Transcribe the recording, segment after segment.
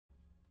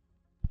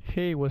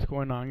Hey, what's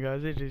going on,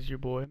 guys? It is your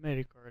boy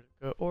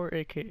metedgarallica, or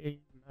aka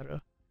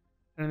Meta,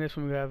 and in this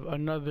one we have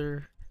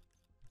another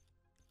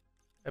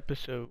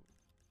episode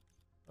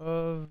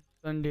of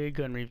Sunday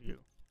gun review.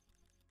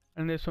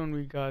 And this one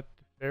we got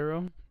the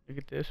Pharo. Look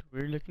at this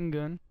weird looking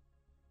gun.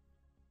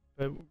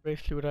 But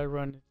basically what I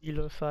run is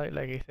ELO sight,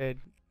 like I said,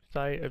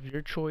 sight of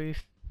your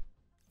choice.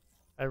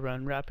 I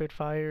run rapid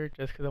fire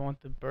just because I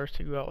want the burst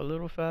to go out a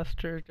little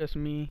faster, just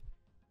me.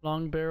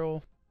 Long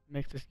barrel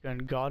makes this gun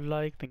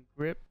godlike, then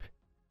grip.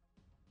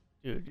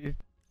 Dude,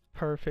 it's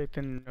perfect,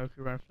 and you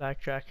can run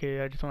flak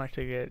jacket. I just don't like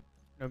to get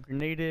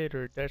grenaded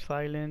or dead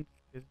silent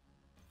because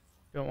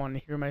I don't want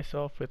to hear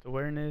myself with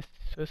awareness.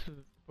 So this is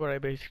what I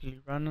basically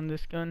run on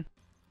this gun.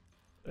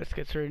 Let's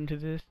get straight into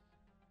this.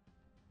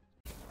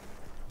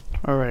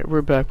 Alright,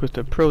 we're back with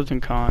the pros and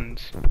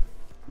cons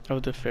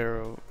of the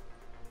Pharo.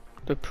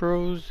 The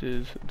pros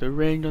is the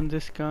range on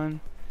this gun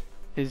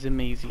is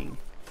amazing.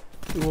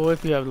 Well,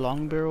 if you have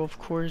long barrel, of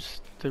course,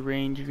 the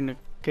range you're gonna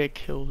get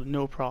killed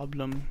no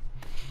problem.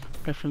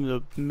 And from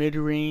the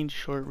mid-range,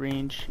 short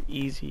range,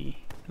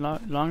 easy.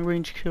 Long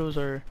range kills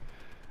are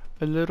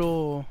a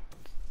little,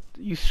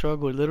 you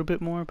struggle a little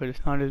bit more, but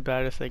it's not as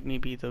bad as like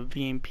maybe the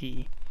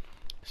VMP.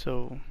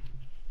 So,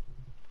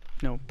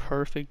 no,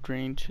 perfect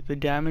range. The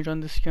damage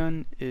on this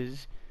gun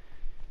is,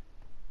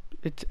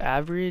 it's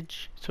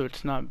average, so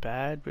it's not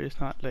bad, but it's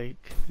not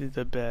like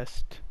the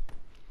best.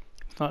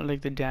 It's not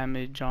like the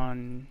damage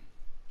on,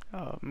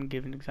 I'm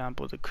giving an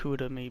example, the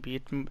Kuda maybe.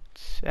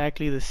 It's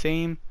actually the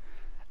same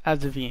as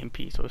the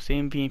VMP, so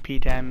same VMP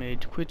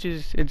damage, which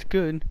is, it's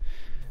good.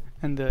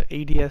 And the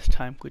ADS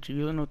time, which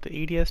you don't know what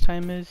the ADS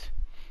time is?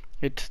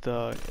 It's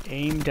the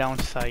aim down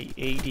sight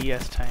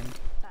ADS time.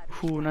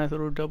 Ooh, nice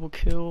little double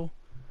kill.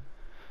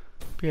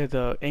 But yeah,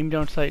 the aim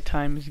down sight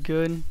time is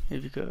good.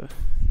 If you go,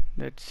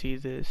 let's see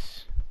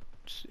this.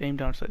 Just aim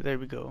down sight, there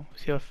we go.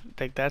 See how,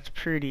 like, that's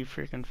pretty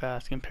freaking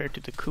fast compared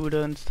to the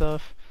Kuda and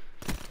stuff.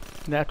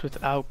 That's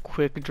without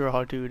quick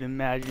draw, dude.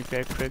 Imagine if you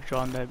had quick draw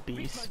on that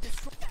beast.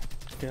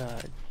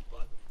 God,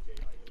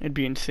 it'd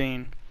be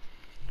insane.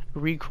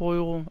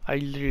 Recoil, I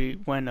literally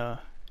went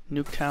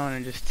Nuketown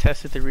and just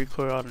tested the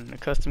recoil out in a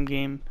custom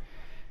game.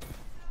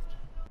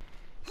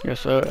 Yeah,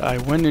 so I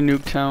went to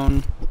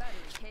Nuketown.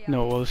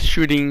 No, I was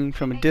shooting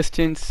from a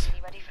distance.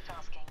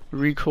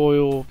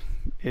 Recoil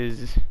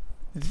is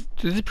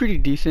pretty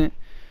decent.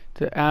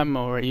 The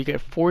ammo, right? You get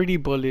 40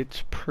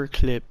 bullets per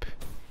clip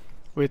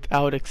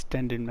without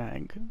extended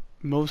mag.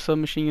 Most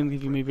submachine guns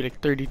give you maybe like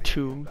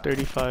 32,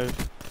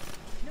 35.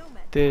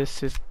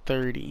 This is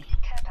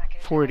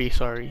 40,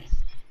 sorry.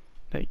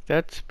 Like,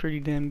 that's pretty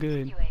damn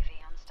good.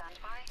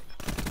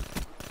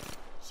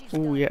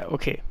 Oh yeah,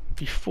 okay.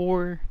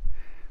 Before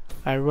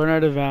I run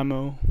out of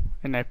ammo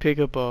and I pick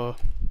up a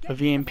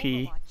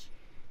VMP,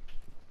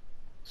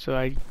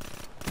 so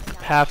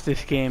half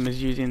this game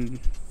is using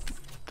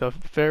the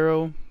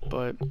Pharo,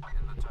 but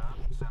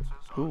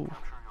ooh,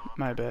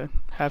 my bad.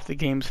 Half the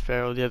game's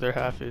Pharo, the other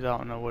half is, I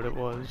don't know what it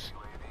was.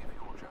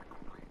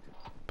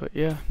 But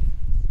yeah.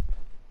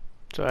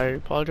 So I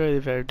apologize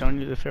if I don't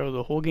use the Pharo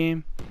the whole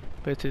game,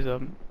 but this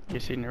is you're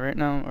seeing it right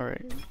now.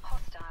 Alright.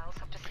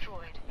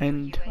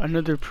 And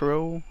another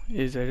pro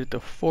is that it's a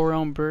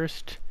 4-round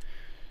burst.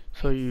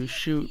 So you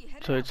shoot,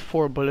 so it's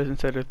 4 bullets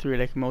instead of 3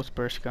 like most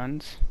burst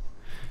guns.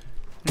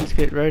 Let's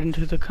get right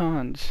into the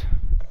cons.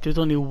 There's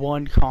only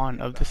one con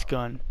of this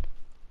gun.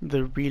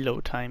 The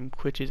reload time,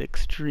 which is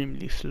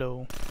extremely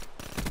slow.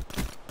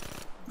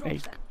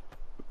 Like,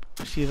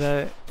 see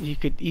that? You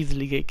could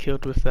easily get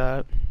killed with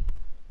that.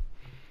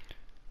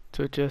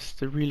 So just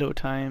the reload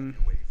time,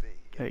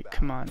 like,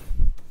 come on.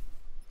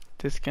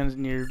 This gun's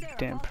near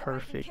damn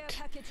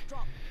perfect.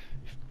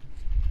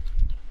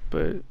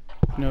 But, you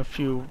know, if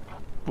you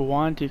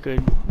want, you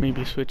could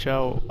maybe switch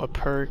out a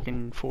perk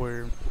and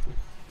for,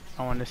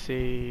 I want to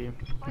say,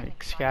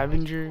 like,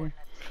 scavenger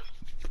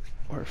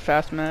or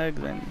fast mag,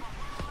 then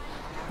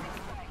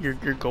you're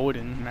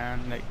golden,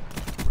 man. Like,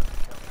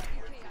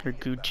 you're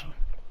Gucci.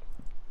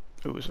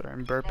 Ooh, sorry,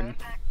 I'm burping.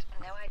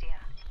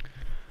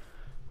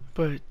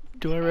 But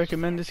do I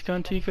recommend this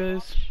gun to you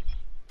guys?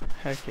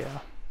 Heck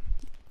yeah.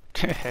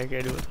 Heck I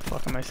do. What the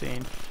fuck am I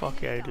saying?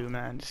 Fuck yeah I do,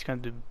 man. This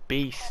gun's a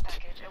beast.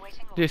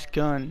 This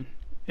gun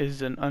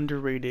is an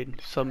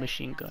underrated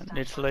submachine gun.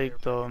 It's like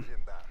the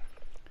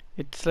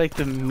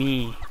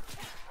me.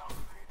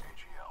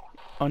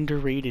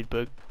 Underrated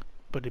but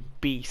a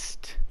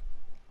beast.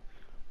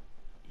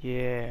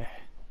 Yeah.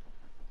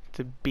 It's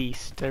a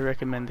beast. I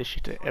recommend this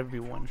shit to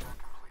everyone.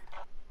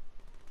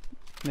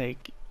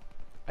 Like,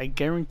 I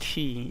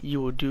guarantee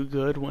you will do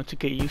good once you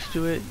get used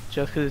to it,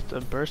 just because it's a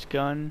burst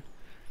gun.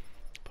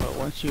 But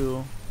once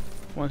you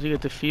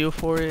get the feel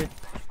for it,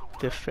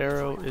 the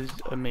Pharo is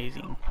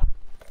amazing.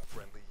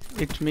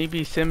 It's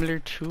maybe similar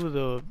to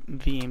the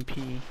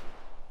VMP,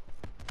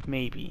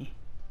 maybe,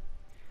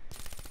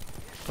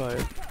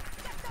 but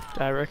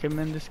I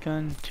recommend this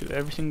gun to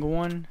every single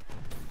one.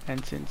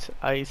 And since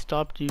I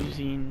stopped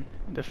using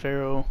the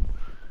Pharo,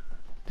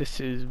 this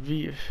is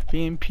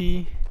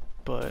VMP,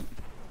 but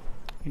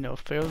You know,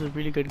 Pharo's a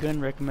really good gun,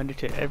 recommended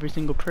to every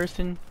single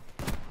person.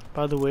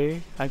 By the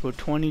way, I go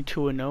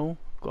 22-0.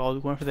 I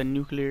was going for the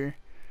nuclear.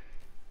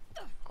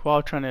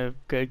 While trying to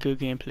get good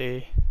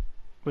gameplay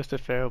with the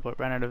Pharo, but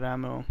ran out of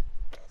ammo.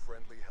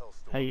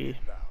 I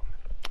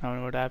don't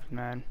know what happened,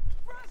 man.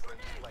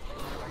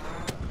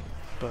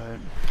 But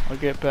I'll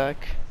get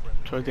back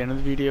towards the end of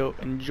the video.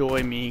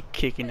 Enjoy me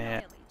kicking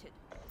it.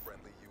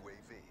 Friendly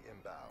UAV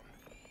inbound.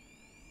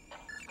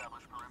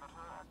 Establish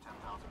perimeter at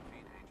 10,000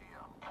 feet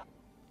AGL.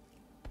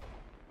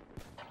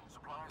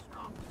 Supplies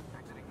dropped.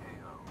 Exiting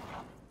AO.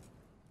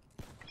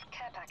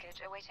 Care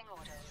package awaiting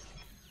orders.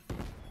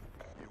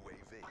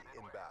 UAV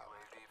inbound.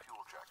 UAV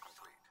fuel check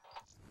complete.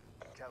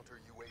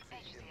 Counter UAV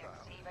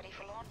inbound. HCXD ready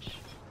for launch.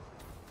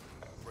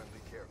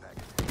 Friendly care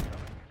package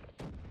incoming.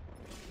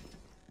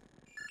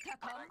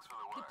 Capcom,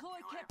 deploy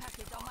care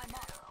package on my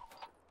mark.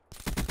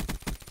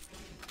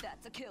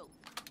 That's a kill.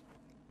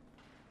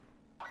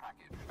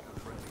 Package.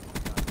 Friendly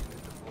contact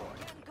is deployed.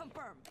 Can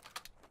confirm.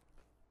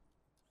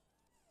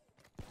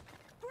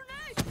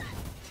 Grenade!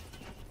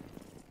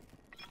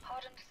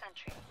 Hardened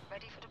sentry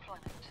ready for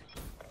deployment.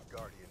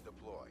 Guardian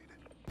deployed.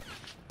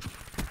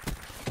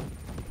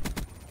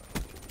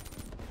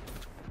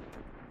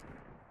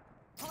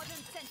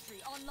 Hardened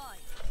sentry online.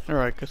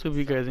 Alright, guys, hope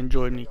you guys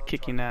enjoyed me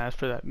kicking ass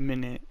for that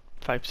minute,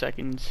 5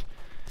 seconds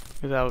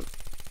without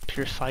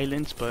pure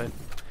silence. But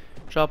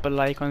drop a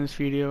like on this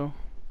video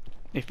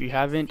if you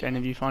haven't, and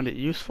if you found it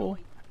useful,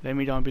 let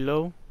me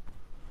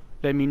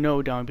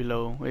know down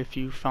below if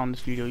you found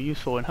this video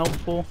useful and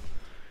helpful.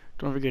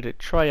 Don't forget to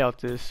try out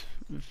this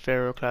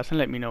Pharo class and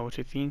let me know what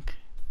you think.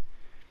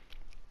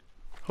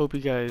 Hope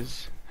you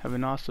guys have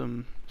an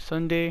awesome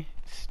Sunday.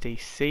 Stay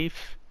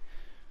safe.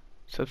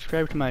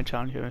 Subscribe to my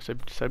channel if you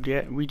haven't subbed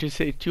yet. We just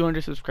hit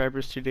 200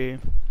 subscribers today,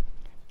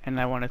 and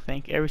I want to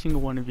thank every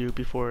single one of you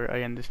before I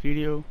end this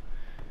video.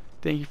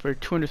 Thank you for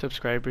 200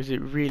 subscribers.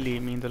 It really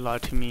means a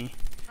lot to me,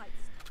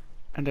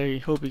 and I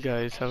hope you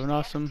guys have an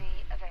awesome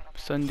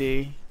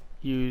Sunday.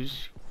 You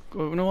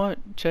know what?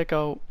 Check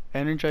out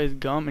Energized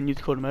Gum and use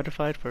code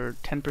METAFIED for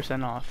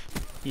 10% off.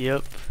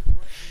 Yep,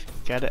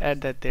 gotta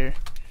add that there.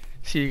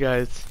 See you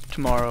guys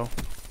tomorrow.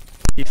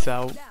 Peace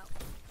out.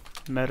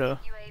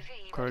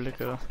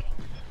 Metedgarallica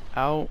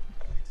out.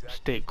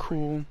 Stay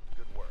cool.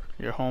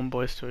 Your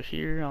homeboy's still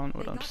here. I don't know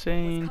what I'm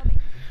saying,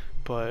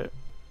 but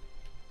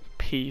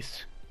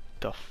peace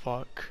the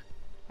fuck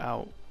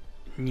out.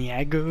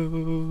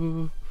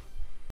 Nyago.